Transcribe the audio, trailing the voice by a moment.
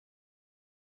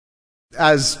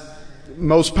As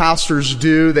most pastors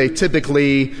do, they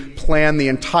typically plan the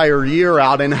entire year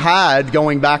out and had,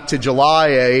 going back to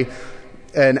July,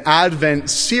 an Advent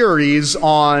series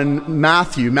on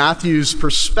Matthew's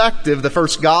perspective, the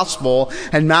first gospel,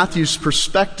 and Matthew's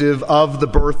perspective of the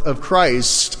birth of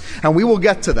Christ. And we will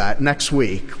get to that next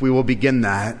week. We will begin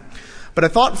that. But I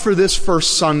thought for this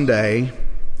first Sunday,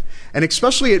 and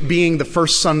especially it being the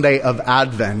first Sunday of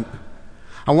Advent,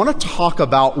 I want to talk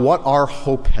about what our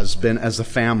hope has been as a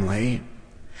family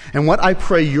and what I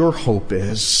pray your hope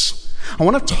is. I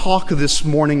want to talk this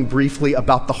morning briefly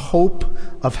about the hope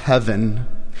of heaven,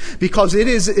 because it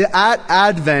is at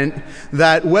Advent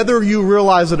that, whether you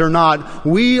realize it or not,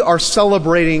 we are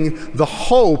celebrating the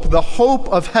hope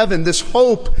of heaven, this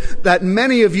hope that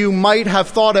many of you might have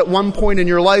thought at one point in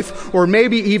your life, or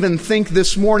maybe even think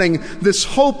this morning, this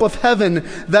hope of heaven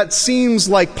that seems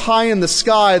like pie in the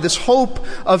sky, this hope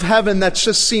of heaven that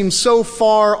just seems so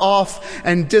far off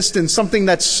and distant, something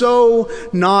that's so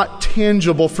not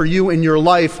tangible for you in your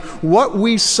life. What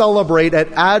we celebrate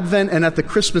at Advent and at the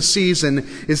Christmas season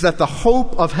is that the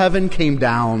hope of heaven came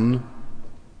down.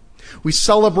 We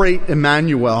celebrate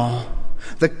Emmanuel,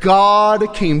 that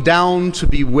God came down to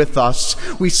be with us.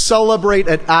 We celebrate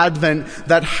at Advent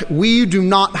that we do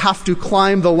not have to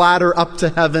climb the ladder up to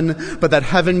heaven, but that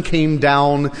heaven came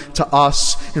down to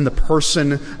us in the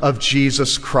person of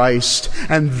Jesus Christ.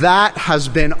 And that has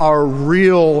been our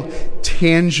real,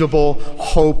 tangible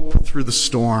hope through the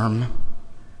storm.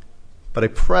 But I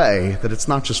pray that it's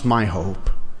not just my hope,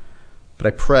 but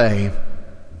I pray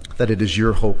that it is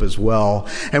your hope as well.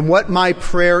 And what my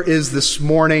prayer is this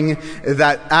morning,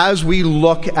 that as we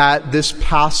look at this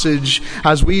passage,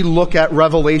 as we look at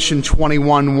Revelation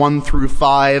 21, 1 through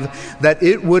 5, that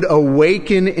it would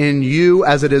awaken in you,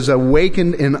 as it has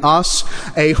awakened in us,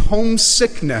 a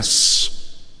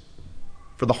homesickness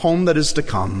for the home that is to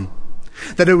come.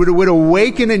 That it would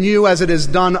awaken in you, as it has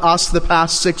done us the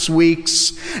past 6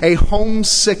 weeks, a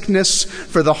homesickness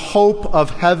for the hope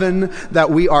of heaven that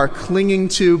we are clinging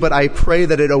to. But I pray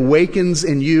that it awakens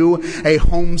in you a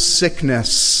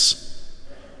homesickness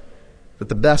that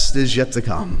the best is yet to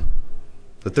come.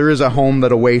 That there is a home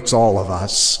that awaits all of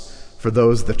us for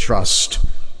those that trust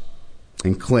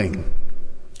and cling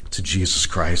to Jesus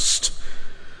Christ.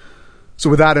 So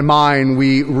with that in mind,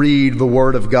 we read the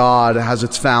Word of God as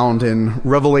it's found in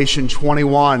Revelation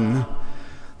 21.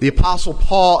 The Apostle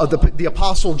Paul, the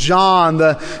Apostle John,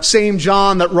 the same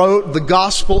John that wrote the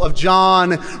Gospel of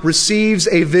John, receives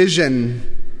a vision.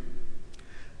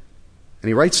 And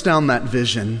he writes down that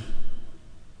vision,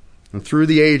 and through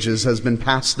the ages has been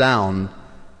passed down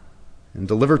and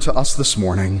delivered to us this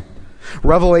morning.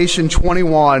 Revelation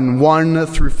 21, 1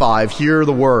 through 5. Hear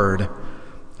the Word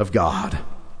of God.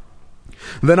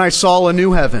 Then I saw a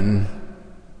new heaven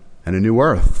and a new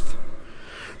earth.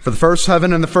 For the first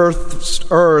heaven and the first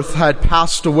earth had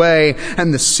passed away,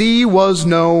 and the sea was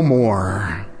no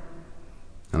more.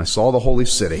 And I saw the holy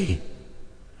city,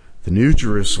 the new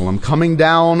Jerusalem, coming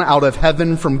down out of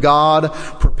heaven from God,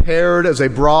 prepared as a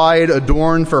bride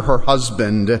adorned for her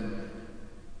husband.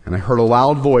 And I heard a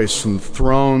loud voice from the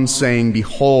throne saying,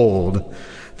 "Behold,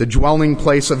 the dwelling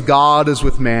place of God is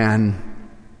with man.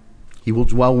 He will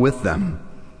dwell with them,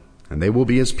 and they will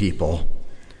be his people.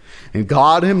 And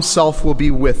God himself will be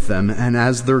with them, and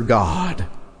as their God,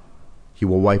 he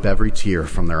will wipe every tear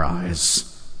from their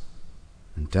eyes.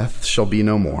 And death shall be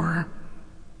no more.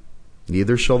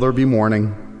 Neither shall there be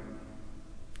mourning,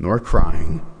 nor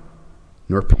crying,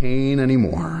 nor pain any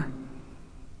more,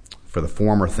 for the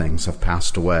former things have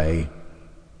passed away."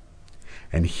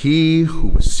 And he who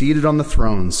was seated on the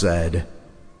throne said,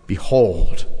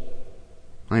 "Behold,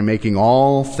 I am making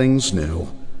all things new."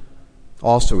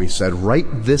 Also he said,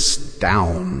 "Write this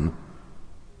down,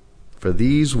 for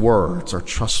these words are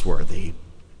trustworthy,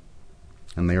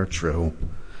 and they are true."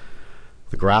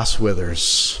 The grass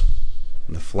withers,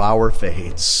 and the flower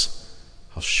fades.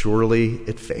 How surely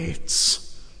it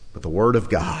fades. But the word of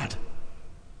God,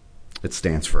 it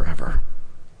stands forever.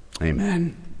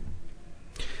 Amen.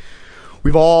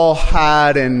 We've all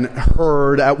had and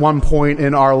heard at one point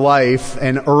in our life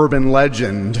an urban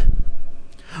legend.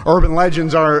 Urban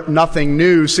legends are nothing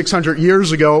new. 600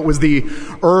 years ago, it was the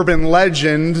urban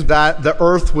legend that the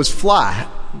earth was flat.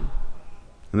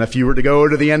 And if you were to go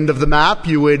to the end of the map,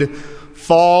 you would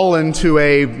fall into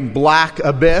a black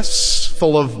abyss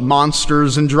full of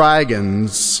monsters and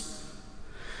dragons.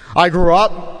 I grew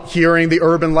up hearing the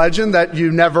urban legend that you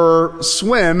never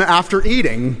swim after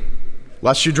eating,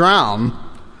 lest you drown.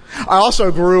 I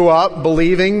also grew up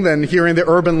believing and hearing the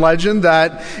urban legend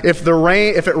that if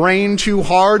it rained too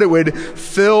hard, it would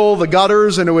fill the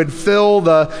gutters and it would fill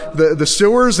the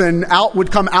sewers, and out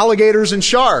would come alligators and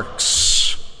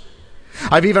sharks.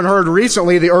 I've even heard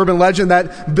recently the urban legend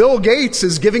that Bill Gates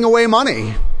is giving away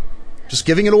money. Just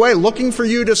giving it away, looking for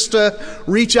you just to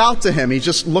reach out to him. He's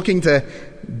just looking to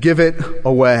give it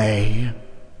away.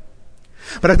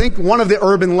 But I think one of the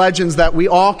urban legends that we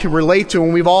all can relate to,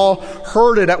 and we've all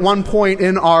heard it at one point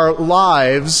in our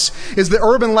lives, is the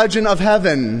urban legend of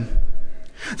heaven.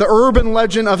 The urban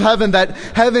legend of heaven, that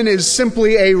heaven is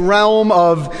simply a realm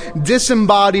of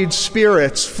disembodied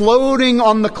spirits floating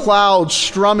on the clouds,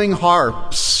 strumming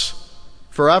harps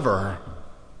forever.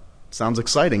 Sounds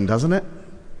exciting, doesn't it?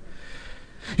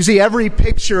 You see, every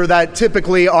picture that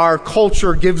typically our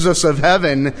culture gives us of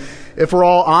heaven, if we're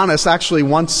all honest, actually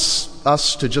wants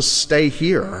us to just stay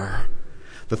here.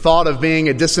 The thought of being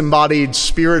a disembodied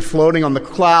spirit floating on the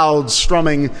clouds,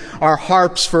 strumming our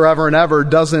harps forever and ever,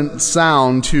 doesn't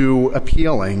sound too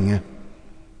appealing.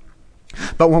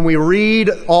 But when we read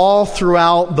all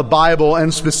throughout the Bible,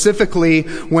 and specifically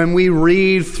when we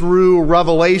read through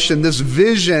Revelation, this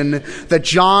vision that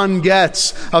John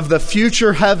gets of the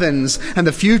future heavens and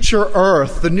the future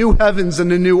earth, the new heavens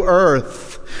and the new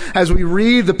earth, as we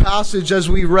read the passage as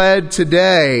we read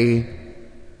today,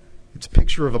 it's a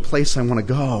picture of a place I want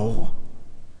to go.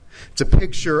 It's a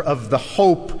picture of the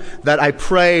hope that I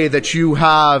pray that you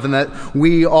have and that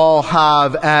we all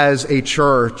have as a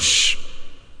church.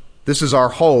 This is our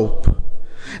hope.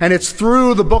 And it's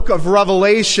through the book of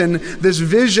Revelation, this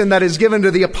vision that is given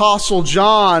to the Apostle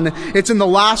John. It's in the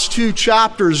last two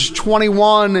chapters,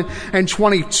 21 and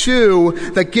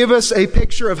 22, that give us a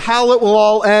picture of how it will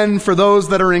all end for those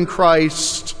that are in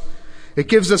Christ. It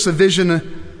gives us a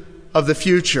vision of the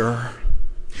future.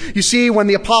 You see, when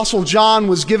the Apostle John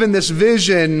was given this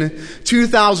vision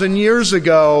 2,000 years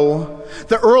ago,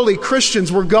 the early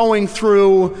Christians were going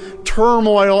through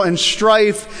turmoil and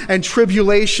strife and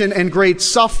tribulation and great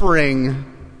suffering.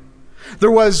 There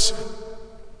was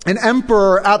an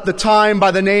emperor at the time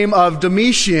by the name of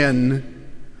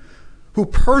Domitian who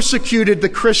persecuted the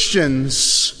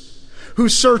Christians, who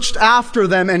searched after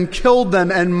them and killed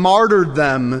them and martyred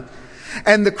them.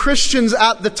 And the Christians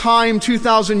at the time,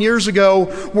 2,000 years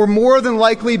ago, were more than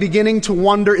likely beginning to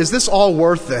wonder, is this all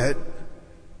worth it?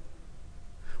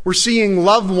 We're seeing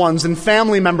loved ones and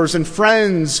family members and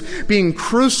friends being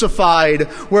crucified,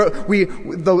 where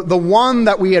the one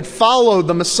that we had followed,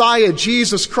 the Messiah,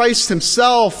 Jesus Christ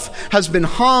himself, has been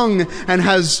hung and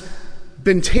has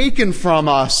been taken from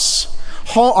us.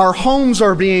 Our homes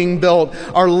are being built.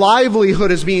 Our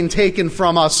livelihood is being taken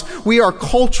from us. We are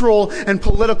cultural and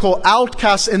political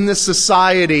outcasts in this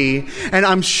society. And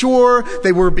I'm sure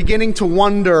they were beginning to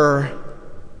wonder,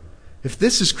 if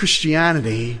this is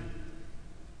Christianity,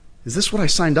 is this what I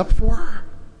signed up for?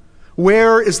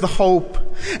 Where is the hope?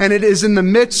 And it is in the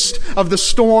midst of the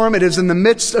storm, it is in the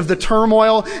midst of the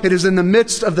turmoil, it is in the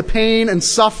midst of the pain and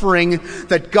suffering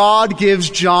that God gives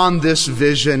John this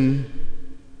vision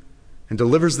and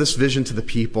delivers this vision to the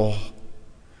people.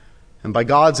 And by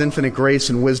God's infinite grace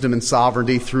and wisdom and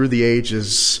sovereignty through the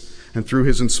ages and through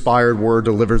his inspired word,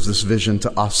 delivers this vision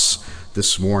to us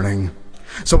this morning.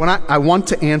 So when I want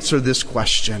to answer this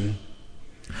question,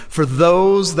 for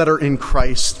those that are in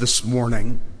Christ this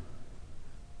morning,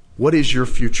 what is your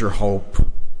future hope?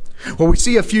 Well, we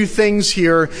see a few things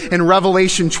here in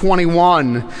Revelation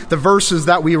 21, the verses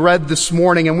that we read this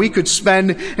morning, and we could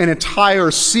spend an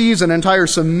entire season, entire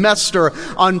semester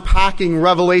unpacking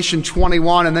Revelation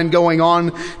 21 and then going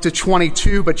on to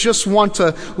 22, but just want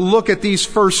to look at these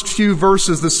first few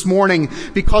verses this morning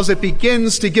because it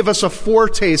begins to give us a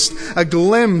foretaste, a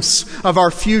glimpse of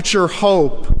our future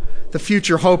hope, the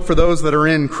future hope for those that are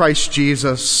in Christ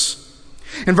Jesus.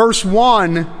 In verse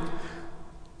 1,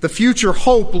 the future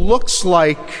hope looks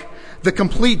like the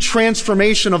complete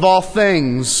transformation of all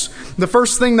things. The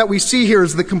first thing that we see here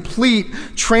is the complete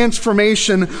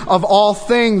transformation of all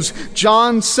things.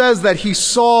 John says that he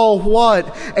saw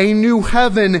what? A new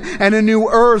heaven and a new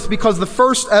earth, because the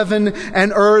first heaven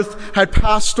and earth had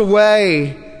passed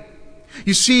away.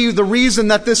 You see, the reason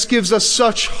that this gives us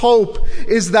such hope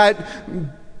is that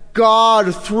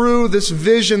God, through this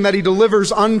vision that he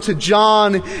delivers unto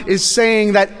John, is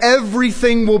saying that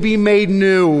everything will be made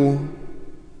new.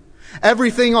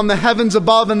 Everything on the heavens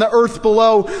above and the earth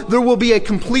below, there will be a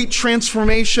complete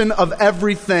transformation of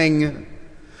everything.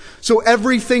 So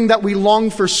everything that we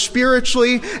long for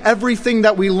spiritually, everything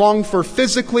that we long for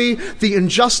physically, the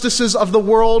injustices of the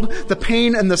world, the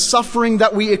pain and the suffering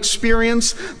that we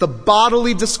experience, the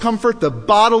bodily discomfort, the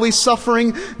bodily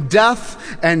suffering,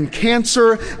 death and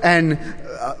cancer and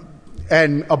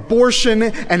abortion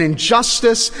and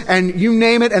injustice and you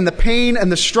name it, and the pain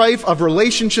and the strife of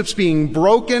relationships being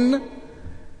broken,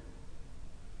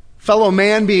 fellow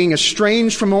man being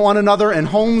estranged from one another, and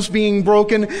homes being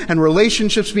broken, and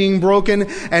relationships being broken,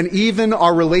 and even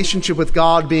our relationship with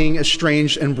God being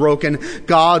estranged and broken.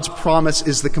 God's promise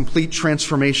is the complete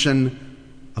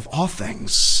transformation of all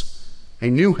things, a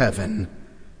new heaven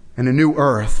and a new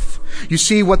earth. You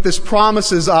see, what this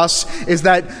promises us is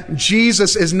that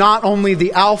Jesus is not only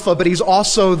the Alpha, but he's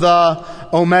also the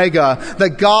Omega.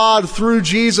 That God, through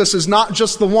Jesus, is not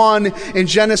just the one in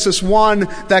Genesis 1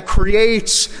 that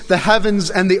creates the heavens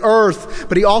and the earth,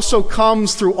 but he also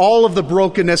comes through all of the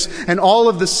brokenness and all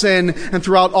of the sin and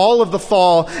throughout all of the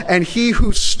fall. And he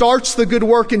who starts the good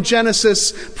work in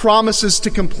Genesis promises to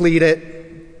complete it.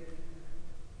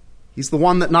 He's the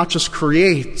one that not just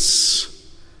creates,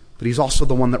 but he's also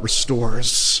the one that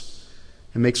restores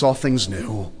and makes all things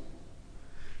new.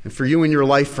 And for you in your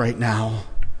life right now,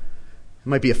 it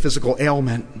might be a physical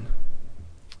ailment,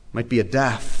 it might be a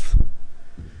death,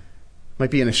 it might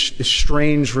be an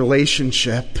estranged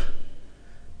relationship,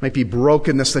 it might be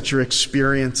brokenness that you're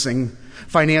experiencing,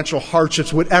 financial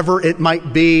hardships, whatever it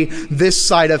might be, this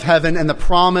side of heaven. And the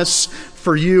promise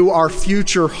for you, our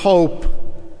future hope,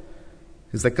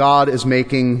 is that God is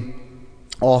making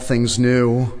all things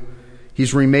new.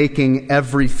 He's remaking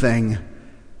everything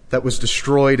that was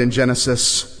destroyed in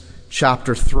Genesis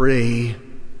chapter 3.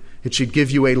 It should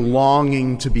give you a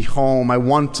longing to be home. I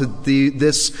want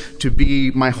this to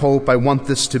be my hope. I want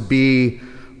this to be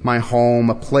my home,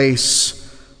 a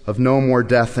place of no more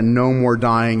death and no more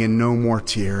dying and no more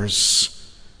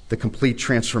tears. The complete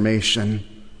transformation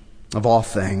of all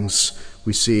things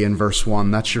we see in verse 1.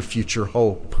 That's your future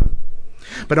hope.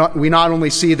 But we not only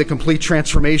see the complete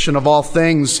transformation of all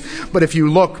things, but if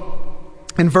you look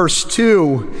in verse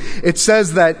 2, it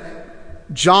says that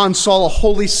John saw a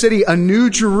holy city, a new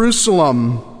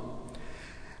Jerusalem.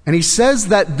 And he says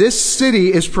that this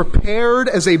city is prepared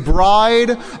as a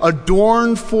bride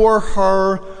adorned for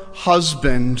her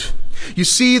husband. You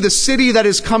see, the city that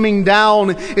is coming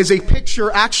down is a picture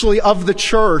actually of the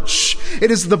church. It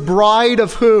is the bride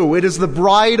of who? It is the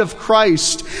bride of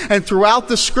Christ. And throughout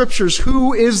the scriptures,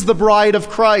 who is the bride of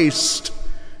Christ?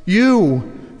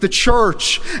 You, the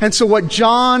church. And so what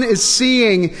John is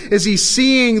seeing is he's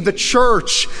seeing the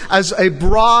church as a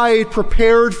bride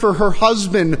prepared for her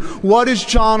husband. What is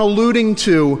John alluding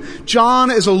to?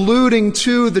 John is alluding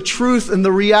to the truth and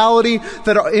the reality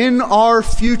that in our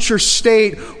future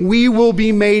state, we will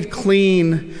be made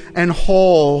clean and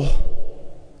whole.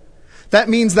 That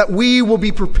means that we will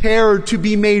be prepared to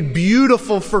be made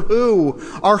beautiful for who?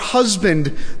 Our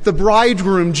husband, the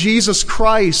bridegroom, Jesus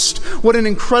Christ. What an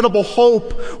incredible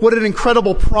hope. What an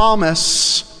incredible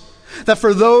promise. That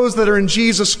for those that are in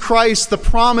Jesus Christ, the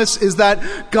promise is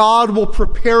that God will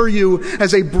prepare you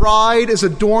as a bride is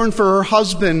adorned for her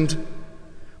husband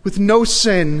with no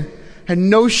sin and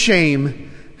no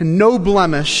shame and no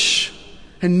blemish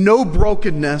and no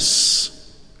brokenness.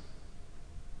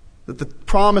 That the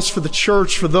promise for the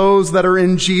church, for those that are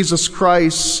in Jesus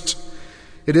Christ,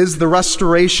 it is the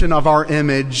restoration of our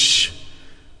image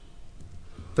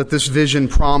that this vision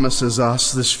promises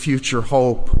us, this future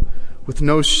hope, with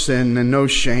no sin and no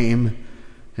shame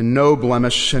and no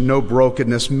blemish and no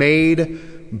brokenness,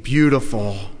 made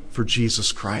beautiful for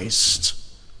Jesus Christ.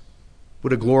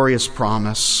 What a glorious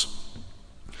promise.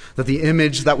 That the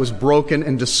image that was broken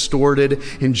and distorted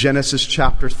in Genesis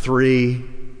chapter 3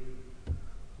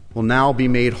 will now be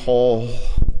made whole.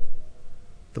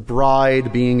 The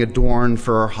bride being adorned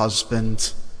for her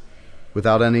husband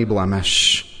without any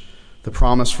blemish. The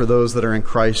promise for those that are in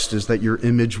Christ is that your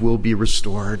image will be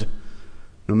restored.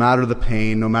 No matter the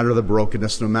pain, no matter the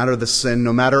brokenness, no matter the sin,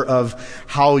 no matter of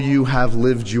how you have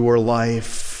lived your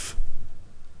life.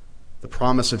 The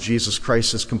promise of Jesus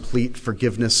Christ is complete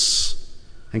forgiveness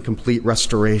and complete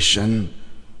restoration,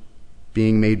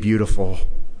 being made beautiful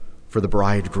for the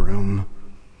bridegroom.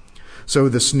 So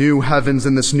this new heavens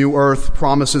and this new earth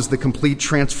promises the complete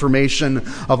transformation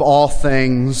of all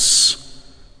things.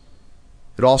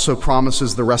 It also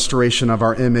promises the restoration of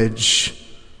our image.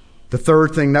 The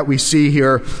third thing that we see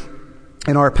here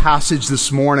in our passage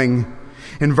this morning,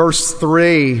 in verse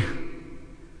 3,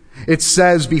 it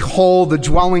says, "Behold, the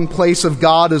dwelling place of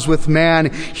God is with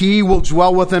man. He will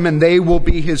dwell with them, and they will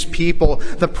be his people."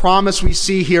 The promise we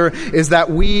see here is that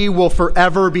we will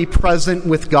forever be present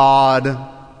with God.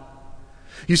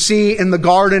 You see, in the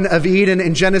Garden of Eden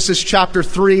in Genesis chapter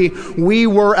 3, we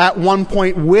were at one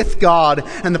point with God,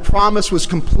 and the promise was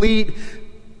complete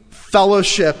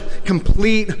fellowship,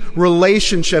 complete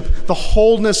relationship, the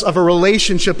wholeness of a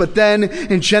relationship. But then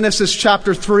in Genesis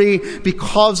chapter 3,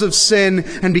 because of sin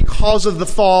and because of the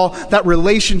fall, that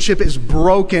relationship is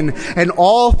broken. And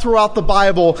all throughout the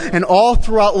Bible and all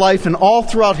throughout life and all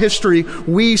throughout history,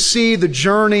 we see the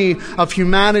journey of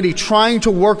humanity trying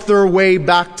to work their way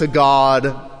back to God.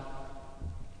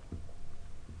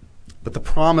 But the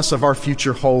promise of our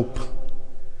future hope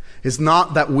is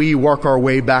not that we work our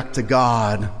way back to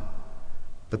God,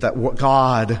 but that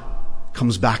God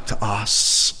comes back to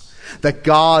us. That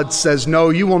God says, no,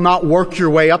 you will not work your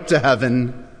way up to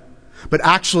heaven. But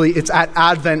actually, it's at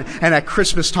Advent and at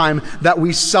Christmas time that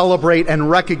we celebrate and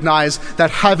recognize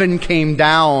that heaven came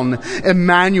down,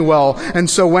 Emmanuel. And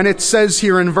so when it says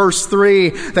here in verse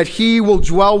 3 that he will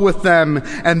dwell with them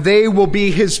and they will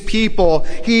be his people,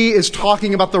 he is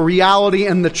talking about the reality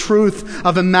and the truth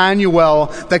of Emmanuel,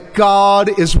 that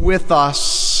God is with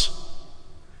us.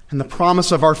 And the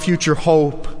promise of our future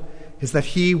hope is that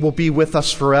he will be with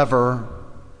us forever.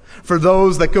 For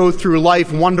those that go through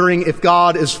life wondering if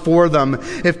God is for them,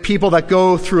 if people that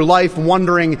go through life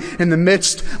wondering in the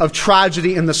midst of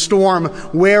tragedy and the storm,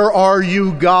 where are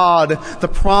you, God? The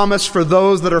promise for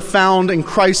those that are found in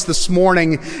Christ this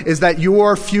morning is that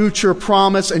your future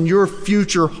promise and your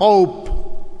future hope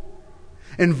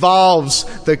involves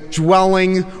the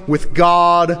dwelling with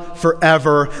God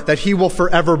forever, that he will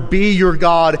forever be your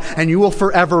God and you will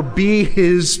forever be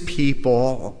his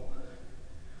people.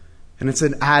 And it's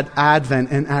an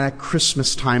Advent and at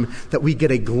Christmas time that we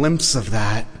get a glimpse of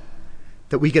that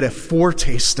we get a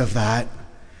foretaste of that,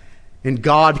 in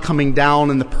God coming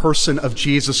down in the person of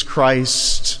Jesus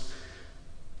Christ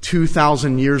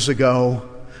 2,000 years ago.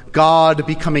 God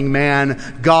becoming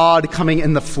man, God coming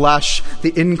in the flesh,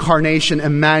 the incarnation,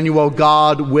 Emmanuel,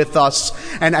 God with us.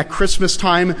 And at Christmas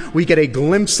time, we get a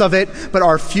glimpse of it, but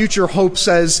our future hope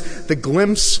says the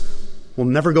glimpse will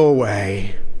never go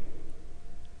away.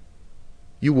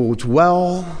 You will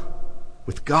dwell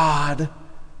with God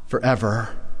forever.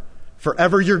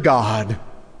 Forever your God.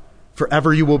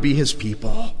 Forever you will be his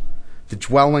people. The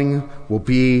dwelling will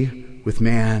be with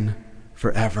man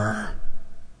forever.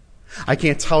 I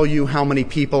can't tell you how many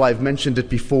people, I've mentioned it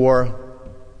before,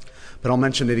 but I'll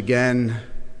mention it again,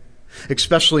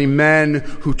 especially men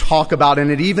who talk about,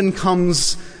 and it even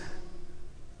comes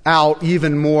out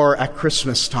even more at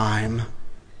Christmas time,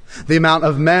 the amount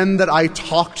of men that I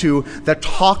talk to that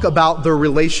talk about their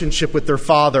relationship with their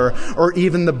father, or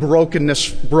even the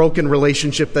broken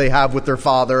relationship they have with their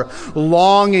father,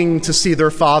 longing to see their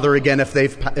father again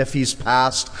if he's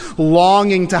passed,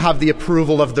 longing to have the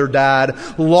approval of their dad,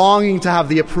 longing to have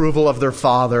the approval of their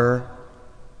father.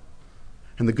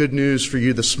 And the good news for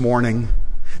you this morning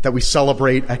that we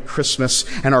celebrate at Christmas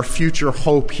and our future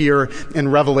hope here in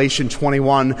Revelation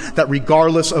 21, that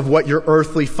regardless of what your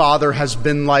earthly father has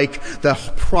been like, the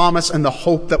promise and the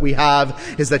hope that we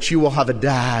have is that you will have a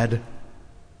dad.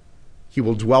 He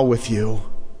will dwell with you.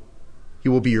 He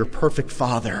will be your perfect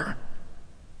father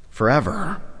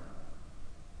forever.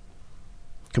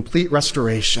 Complete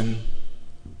restoration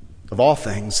of all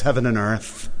things, heaven and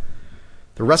earth.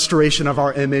 The restoration of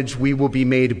our image, we will be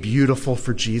made beautiful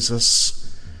for Jesus,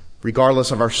 regardless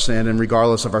of our sin and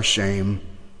regardless of our shame.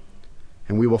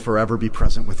 And we will forever be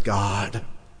present with God.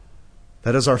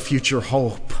 That is our future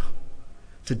hope,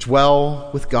 to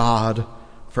dwell with God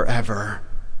forever.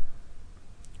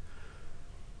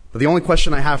 But the only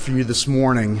question I have for you this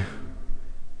morning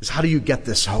is, how do you get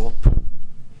this hope?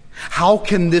 How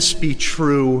can this be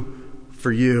true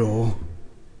for you?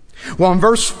 Well, in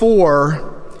verse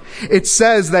 4, it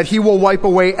says that he will wipe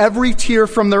away every tear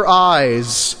from their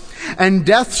eyes, and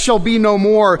death shall be no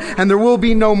more, and there will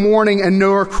be no mourning, and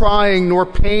nor crying, nor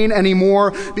pain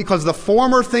anymore, because the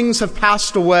former things have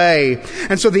passed away.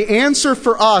 And so the answer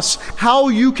for us, how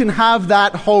you can have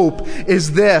that hope,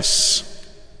 is this.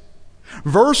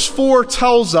 Verse 4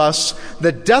 tells us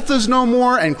that death is no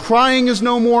more, and crying is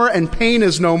no more, and pain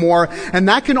is no more, and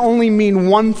that can only mean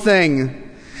one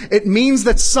thing. It means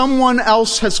that someone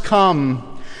else has come.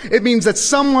 It means that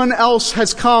someone else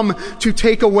has come to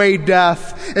take away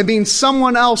death. It means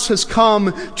someone else has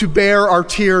come to bear our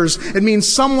tears. It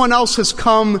means someone else has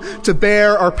come to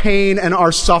bear our pain and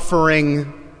our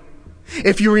suffering.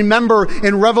 If you remember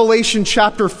in Revelation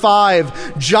chapter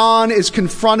 5, John is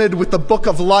confronted with the book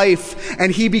of life,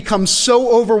 and he becomes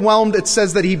so overwhelmed, it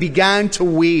says that he began to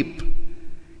weep.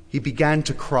 He began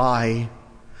to cry.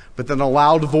 But then a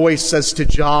loud voice says to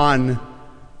John,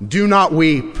 "Do not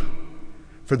weep.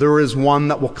 For there is one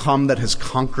that will come that has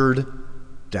conquered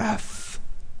death.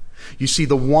 You see,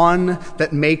 the one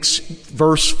that makes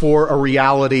verse 4 a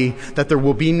reality, that there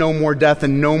will be no more death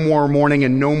and no more mourning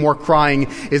and no more crying,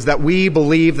 is that we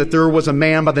believe that there was a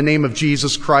man by the name of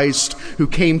Jesus Christ who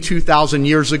came 2,000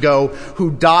 years ago, who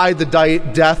died the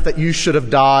death that you should have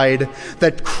died,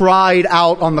 that cried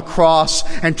out on the cross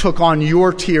and took on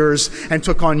your tears and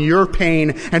took on your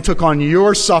pain and took on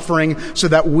your suffering so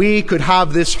that we could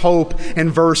have this hope in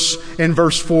verse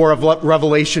 4 of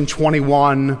Revelation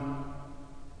 21.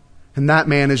 And that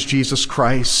man is Jesus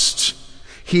Christ.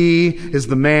 He is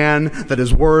the man that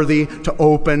is worthy to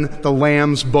open the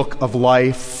Lamb's book of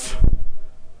life.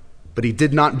 But he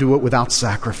did not do it without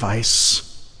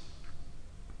sacrifice.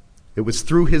 It was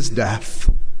through his death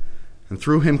and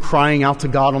through him crying out to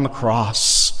God on the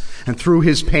cross and through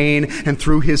his pain and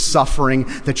through his suffering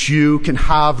that you can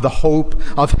have the hope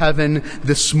of heaven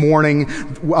this morning,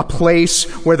 a place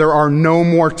where there are no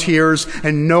more tears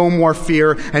and no more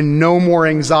fear and no more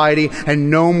anxiety and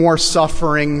no more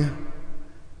suffering.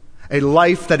 A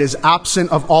life that is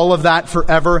absent of all of that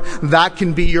forever. That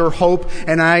can be your hope.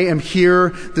 And I am here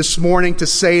this morning to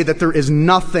say that there is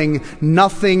nothing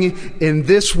in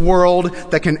this world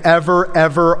that can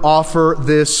ever offer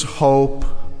this hope.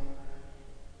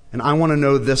 And I want to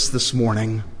know this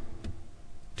morning.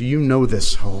 Do you know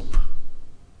this hope?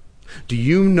 Do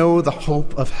you know the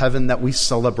hope of heaven that we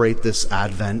celebrate this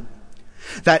Advent?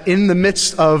 That in the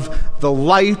midst of the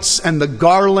lights and the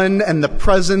garland and the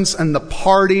presents and the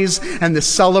parties and the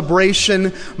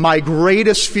celebration, my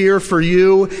greatest fear for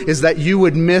you is that you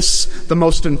would miss the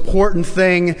most important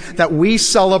thing that we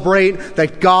celebrate,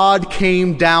 that God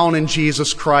came down in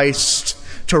Jesus Christ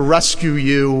to rescue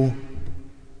you.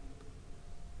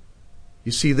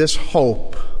 You see, this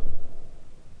hope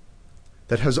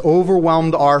that has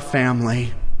overwhelmed our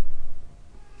family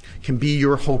can be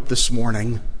your hope this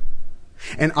morning.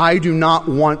 And I do not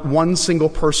want one single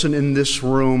person in this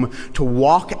room to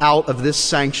walk out of this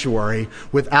sanctuary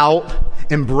without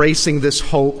embracing this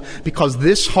hope, because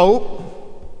this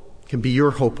hope can be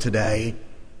your hope today.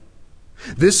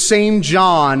 This same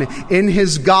John in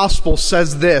his gospel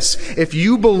says this: if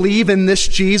you believe in this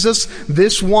Jesus,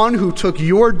 this one who took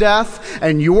your death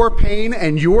and your pain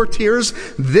and your tears,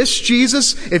 this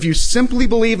Jesus, if you simply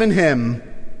believe in him,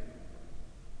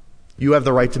 you have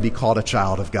the right to be called a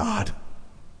child of God.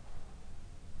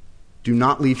 Do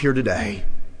not leave here today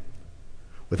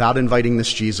without inviting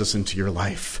this Jesus into your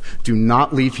life. Do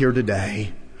not leave here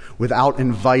today without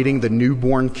inviting the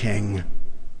newborn King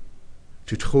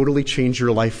to totally change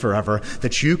your life forever,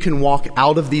 that you can walk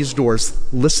out of these doors.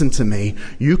 Listen to me.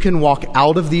 You can walk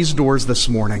out of these doors this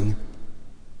morning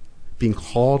being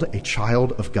called a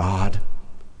child of God.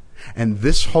 And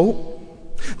this hope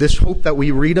that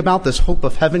we read about, this hope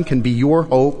of heaven, can be your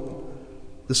hope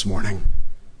this morning.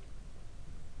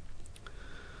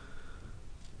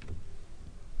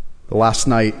 The last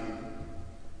night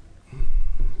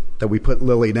that we put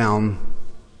Lily down,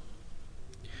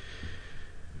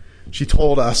 she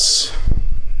told us,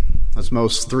 as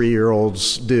most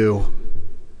 3-year-olds do,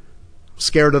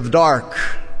 scared of the dark.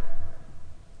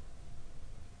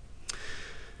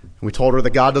 And we told her that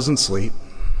God doesn't sleep.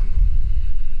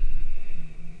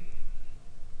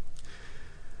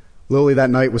 Lily that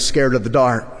night was scared of the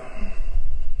dark.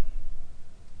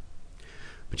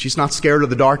 But she's not scared of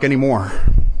the dark anymore.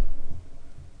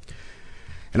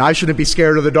 And I shouldn't be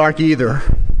scared of the dark either.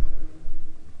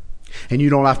 And you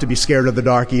don't have to be scared of the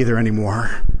dark either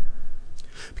anymore.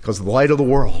 Because the light of the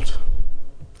world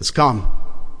has come.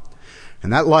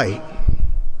 And that light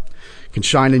can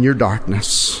shine in your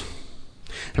darkness.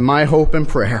 And my hope and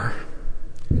prayer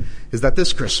is that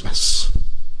this Christmas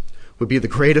would be the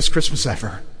greatest Christmas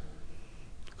ever.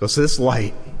 Because this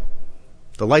light,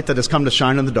 the light that has come to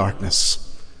shine in the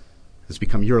darkness, has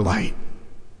become your light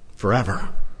forever.